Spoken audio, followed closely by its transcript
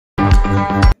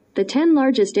The 10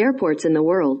 largest airports in the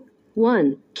world.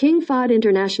 1. King Fahd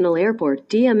International Airport,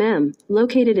 DMM,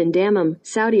 located in Dammam,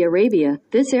 Saudi Arabia.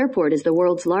 This airport is the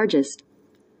world's largest,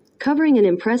 covering an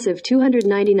impressive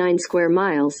 299 square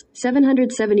miles,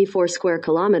 774 square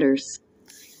kilometers.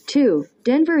 2.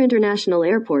 Denver International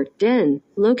Airport, DEN,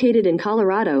 located in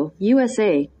Colorado,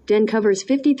 USA. DEN covers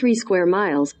 53 square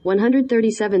miles,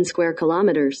 137 square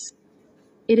kilometers.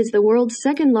 It is the world's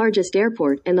second largest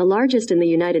airport and the largest in the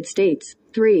United States.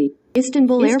 3.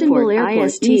 Istanbul Airport,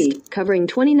 IST, East, covering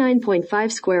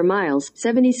 29.5 square miles,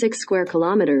 76 square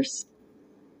kilometers.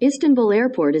 Istanbul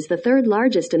Airport is the third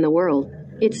largest in the world.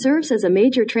 It serves as a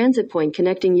major transit point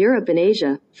connecting Europe and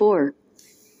Asia. 4.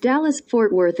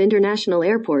 Dallas-Fort Worth International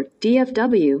Airport,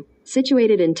 DFW,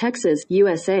 situated in Texas,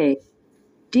 USA.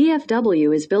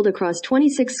 DFW is built across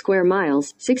 26 square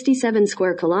miles, 67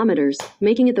 square kilometers,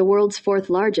 making it the world's fourth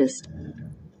largest.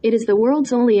 It is the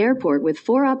world's only airport with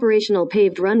 4 operational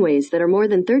paved runways that are more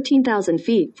than 13,000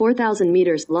 feet, 4,000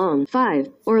 meters long. 5.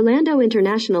 Orlando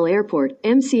International Airport,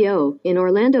 MCO, in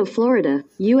Orlando, Florida,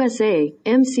 USA.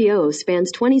 MCO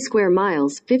spans 20 square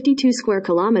miles, 52 square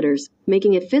kilometers,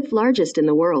 making it 5th largest in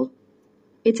the world.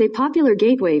 It's a popular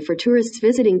gateway for tourists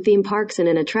visiting theme parks and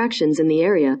attractions in the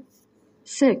area.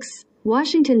 6.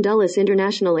 Washington Dulles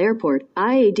International Airport,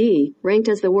 IAD, ranked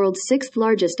as the world's 6th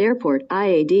largest airport,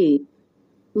 IAD.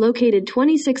 Located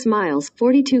 26 miles,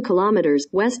 42 kilometers,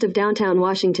 west of downtown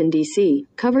Washington, D.C.,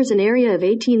 covers an area of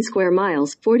 18 square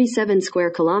miles, 47 square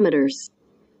kilometers.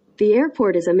 The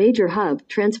airport is a major hub,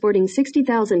 transporting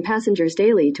 60,000 passengers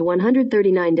daily to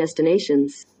 139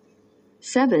 destinations.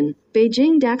 7.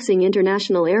 Beijing Daxing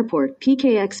International Airport,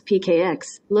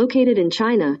 PKX, located in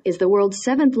China, is the world's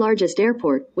 7th largest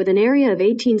airport, with an area of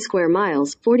 18 square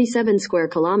miles, 47 square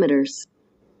kilometers.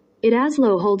 It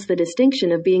also holds the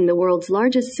distinction of being the world's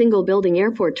largest single-building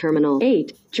airport terminal.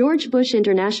 8. George Bush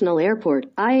International Airport,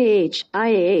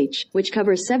 IAH, which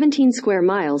covers 17 square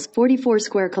miles, 44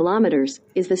 square kilometers,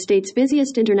 is the state's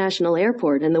busiest international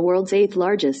airport and the world's 8th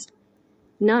largest.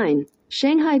 9.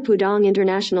 Shanghai Pudong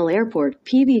International Airport,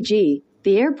 PVG.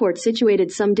 The airport, situated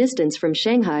some distance from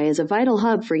Shanghai, is a vital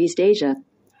hub for East Asia.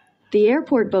 The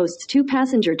airport boasts 2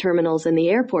 passenger terminals and the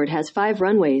airport has 5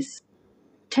 runways.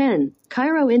 10.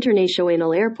 Cairo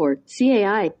International Airport,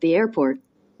 CAI, the airport,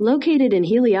 located in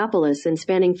Heliopolis and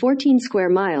spanning 14 square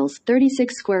miles,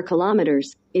 36 square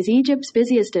kilometers, is Egypt's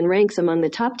busiest and ranks among the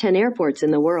top 10 airports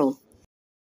in the world.